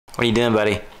What are you doing,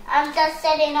 buddy? I'm just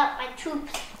setting up my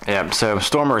troops. Yeah, so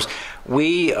Stormers,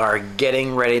 we are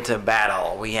getting ready to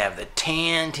battle. We have the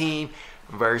tan team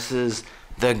versus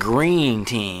the green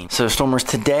team. So Stormers,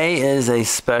 today is a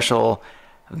special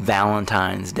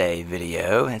Valentine's Day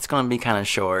video. It's going to be kind of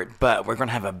short, but we're going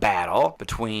to have a battle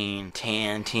between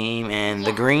tan team and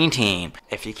the green team.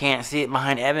 If you can't see it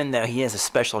behind Evan, though, he has a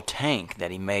special tank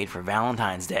that he made for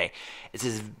Valentine's Day. It's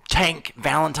his tank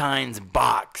Valentine's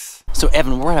box. So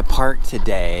Evan, we're at a park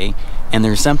today, and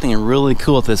there's something really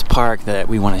cool at this park that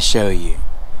we want to show you.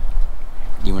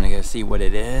 You want to go see what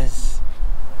it is?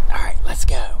 All right, let's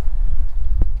go.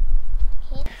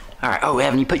 All right. Oh,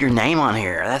 Evan, you put your name on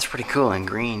here. That's pretty cool in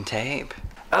green tape.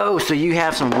 Oh, so you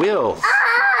have some wheels.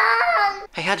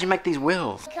 Hey, how'd you make these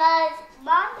wheels? Because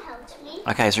Mom helped me.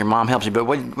 Okay, so your mom helps you, but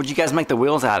what'd you guys make the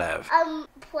wheels out of?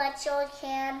 Pretzel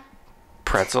can.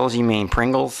 Pretzels? You mean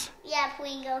Pringles? Yeah,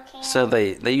 Pringle can. So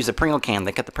they use a Pringle can.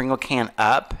 They cut the Pringle can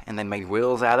up, and they made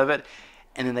wheels out of it,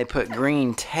 and then they put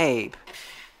green tape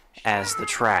as the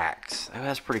tracks. Oh,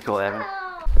 that's pretty cool, Evan.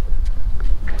 Oh,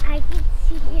 I can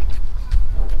see it.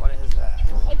 What is that?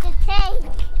 It's a tank.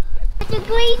 It's a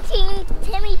green team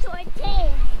Timmy Toy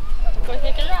tank. Go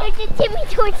check it out. It's a Timmy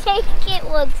Toy tank, it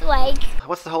looks like.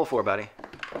 What's the hole for, buddy?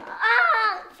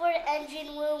 For the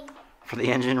engine room. For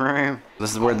the engine room?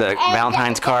 This is where the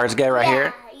Valentine's cards go right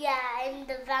here? Yeah, and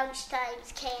the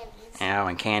Valentine's candies. Oh,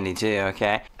 and candy too,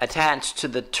 okay. Attached to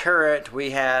the turret,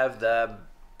 we have the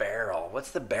barrel.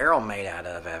 What's the barrel made out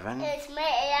of, Evan? It's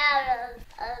made out of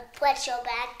a pretzel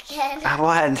bag can.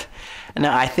 What?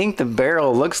 No, I think the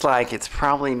barrel looks like it's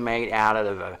probably made out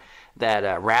of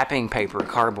that wrapping paper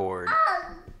cardboard.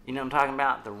 You know what I'm talking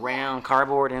about? The round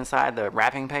cardboard inside the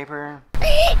wrapping paper?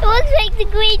 It looks like the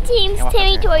green team's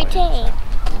Timmy Toy tank.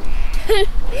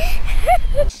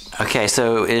 Okay,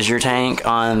 so is your tank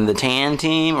on the tan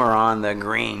team or on the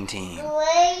green team?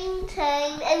 Green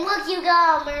tank. And look, you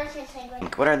got American tank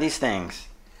right. What are these things?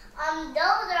 Those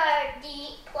are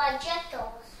the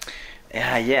projectiles.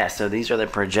 Yeah, so these are the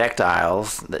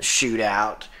projectiles that shoot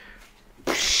out.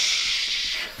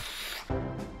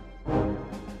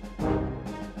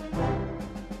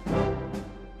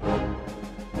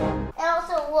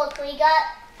 Look, we got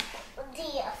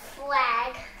the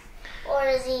flag, or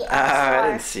the I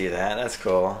didn't see that. That's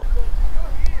cool.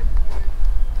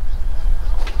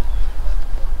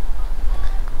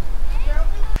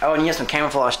 Oh, and you have some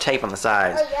camouflage tape on the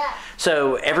sides. Oh, yeah.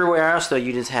 So everywhere else, though,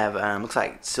 you just have, looks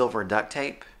like silver duct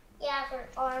tape. Yeah, for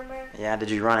Armour. Yeah, did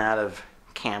you run out of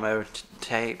camo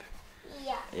tape?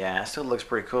 Yeah. Yeah, it still looks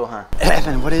pretty cool, huh?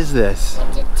 Evan, what is this?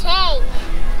 It's a tank.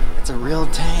 It's a real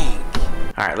tank.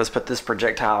 All right, let's put this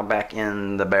projectile back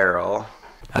in the barrel.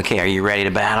 Okay, are you ready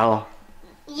to battle?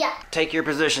 Yeah. Take your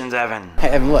positions, Evan. Hey,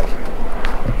 Evan, look.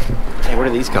 Hey, what are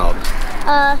these called?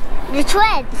 The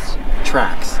treads.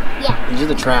 Tracks. Yeah. These are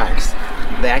the tracks.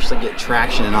 They actually get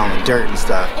traction in all the dirt and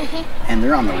stuff. And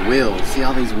they're on the wheels. See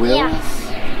all these wheels?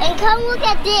 Yeah. And come look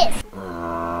at this.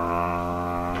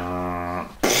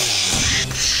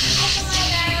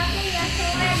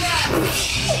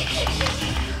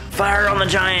 Fire on the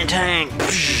giant tank!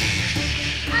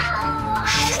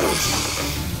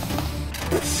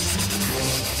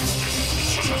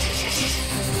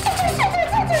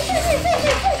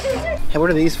 Hey, what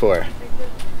are these for?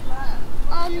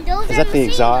 Those Is that the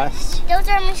exhaust? Those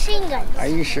are machine guns. Are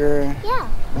you sure? Yeah.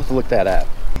 I'll have to look that up.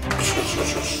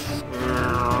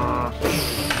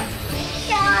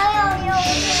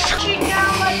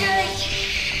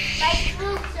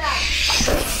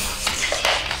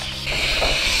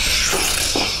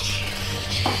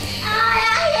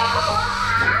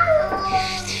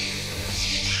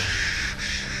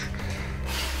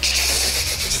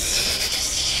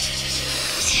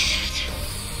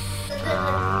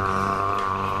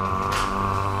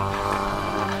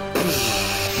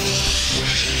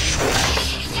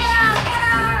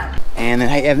 And then,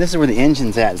 hey, Evan, this is where the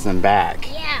engine's at, it's in the back.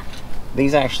 Yeah.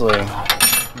 These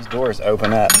doors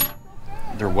open up.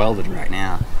 They're welded right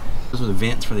now. Those are the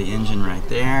vents for the engine right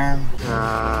there.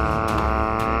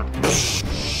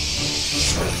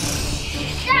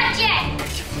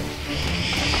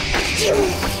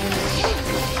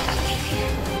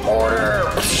 Order!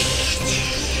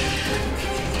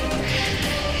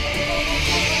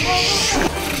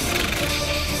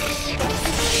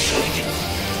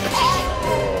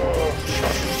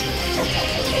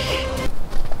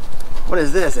 What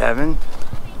is this, Evan?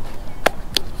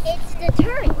 It's the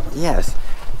turret. Yes,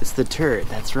 it's the turret,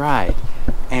 that's right.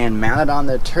 And mounted on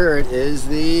the turret is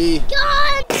the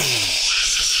gun!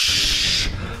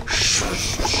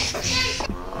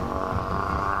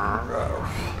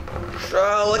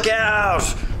 Oh, look out!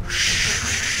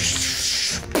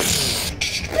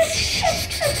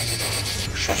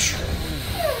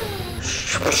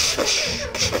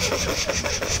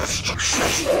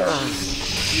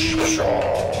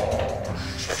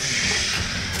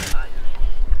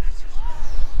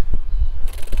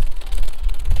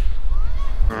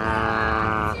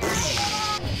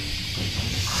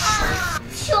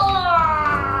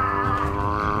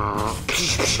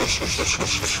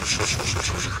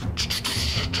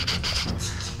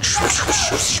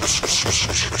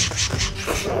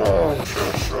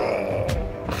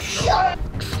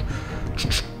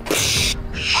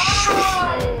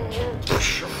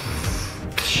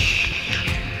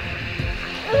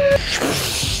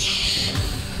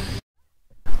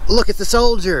 Look, it's the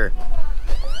soldier.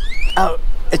 Oh,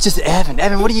 it's just Evan.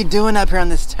 Evan, what are you doing up here on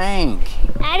this tank?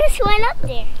 I just went up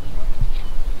there.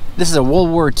 This is a World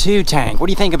War II tank. What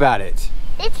do you think about it?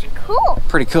 It's cool.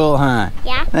 Pretty cool, huh?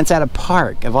 Yeah. And it's at a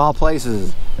park, of all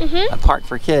places. Mm-hmm. A park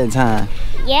for kids, huh?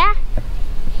 Yeah.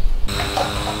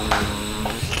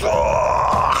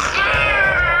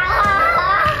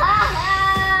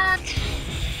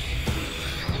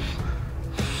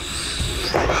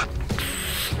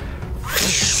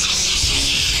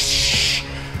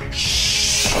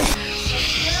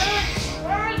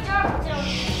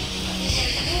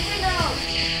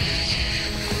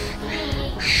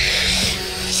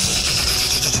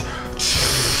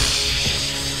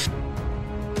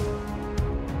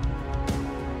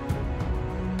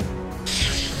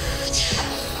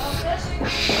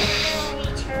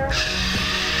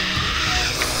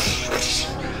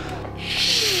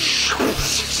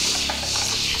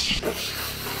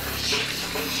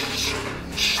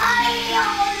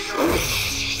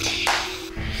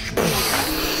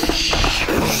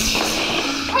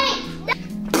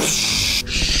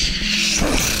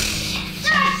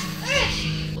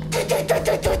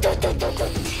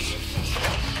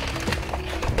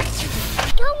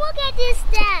 Don't look at this,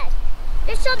 Dad.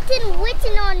 There's something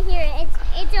written on here.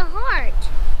 It's a heart.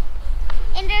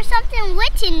 And there's something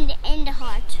written in the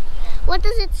heart. What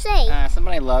does it say?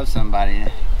 Somebody loves somebody.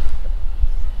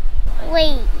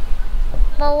 Wait,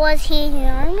 but was he an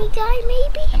army guy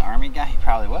maybe? An army guy? He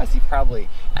probably was. He probably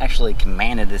actually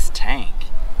commanded this tank.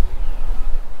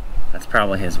 That's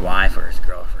probably his wife or his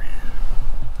girlfriend.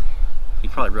 He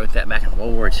probably wrote that back in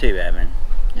World War II, Evan.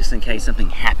 Just in case something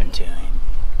happened to him.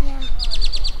 Yeah.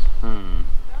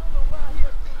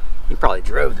 He probably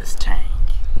drove this tank.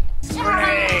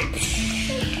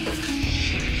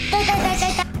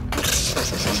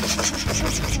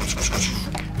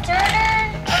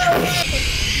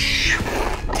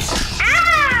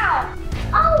 Ow!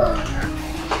 Oh!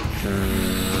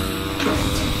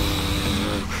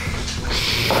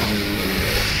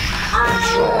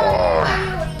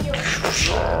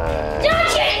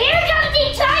 Don't you hear something?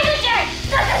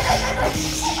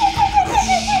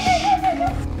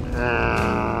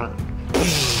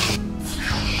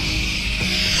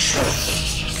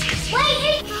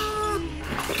 Wait!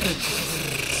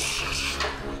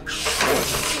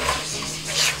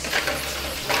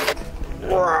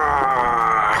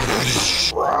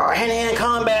 Hand-to-hand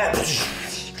combat.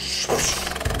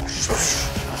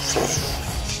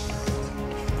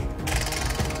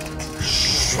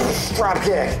 Drop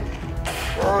kick.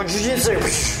 Jiu-jitsu.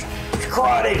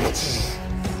 Karate.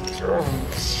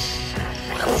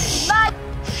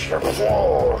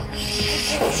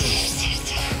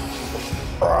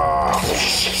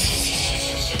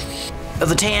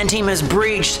 The tan team has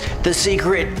breached the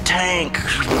secret tank.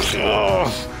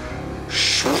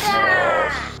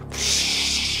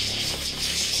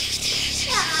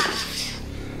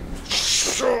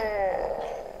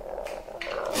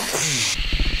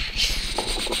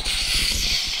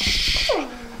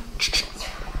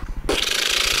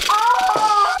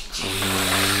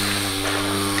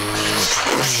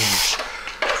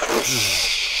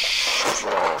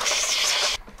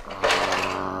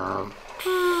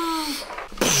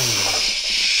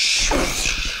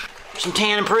 Some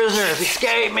tan prisoners,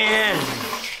 escape, man!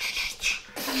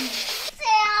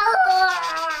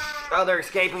 Oh, they're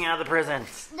escaping out of the prison.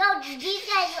 No, these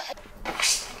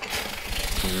guys.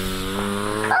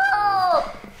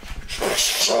 Oh!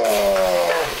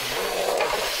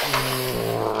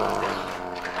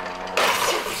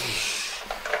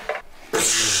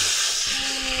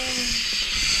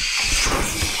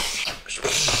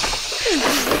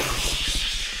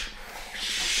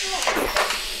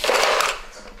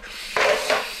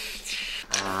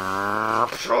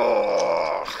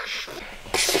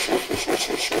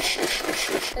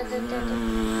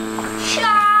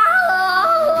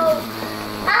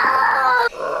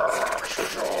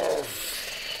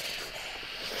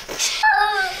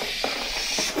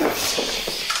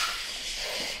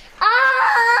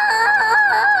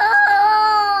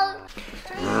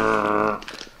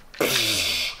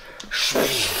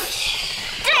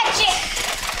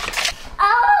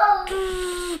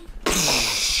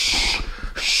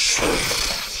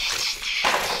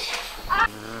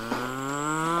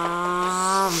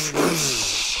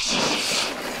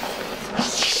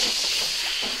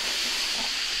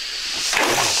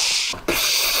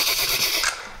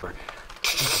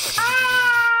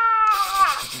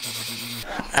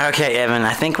 Okay, Evan,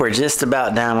 I think we're just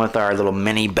about done with our little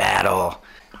mini battle.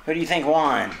 Who do you think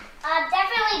won?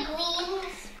 Definitely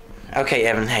greens. Okay,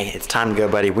 Evan, hey, it's time to go,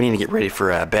 buddy. We need to get ready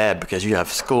for bed because you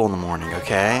have school in the morning,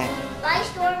 okay? Bye,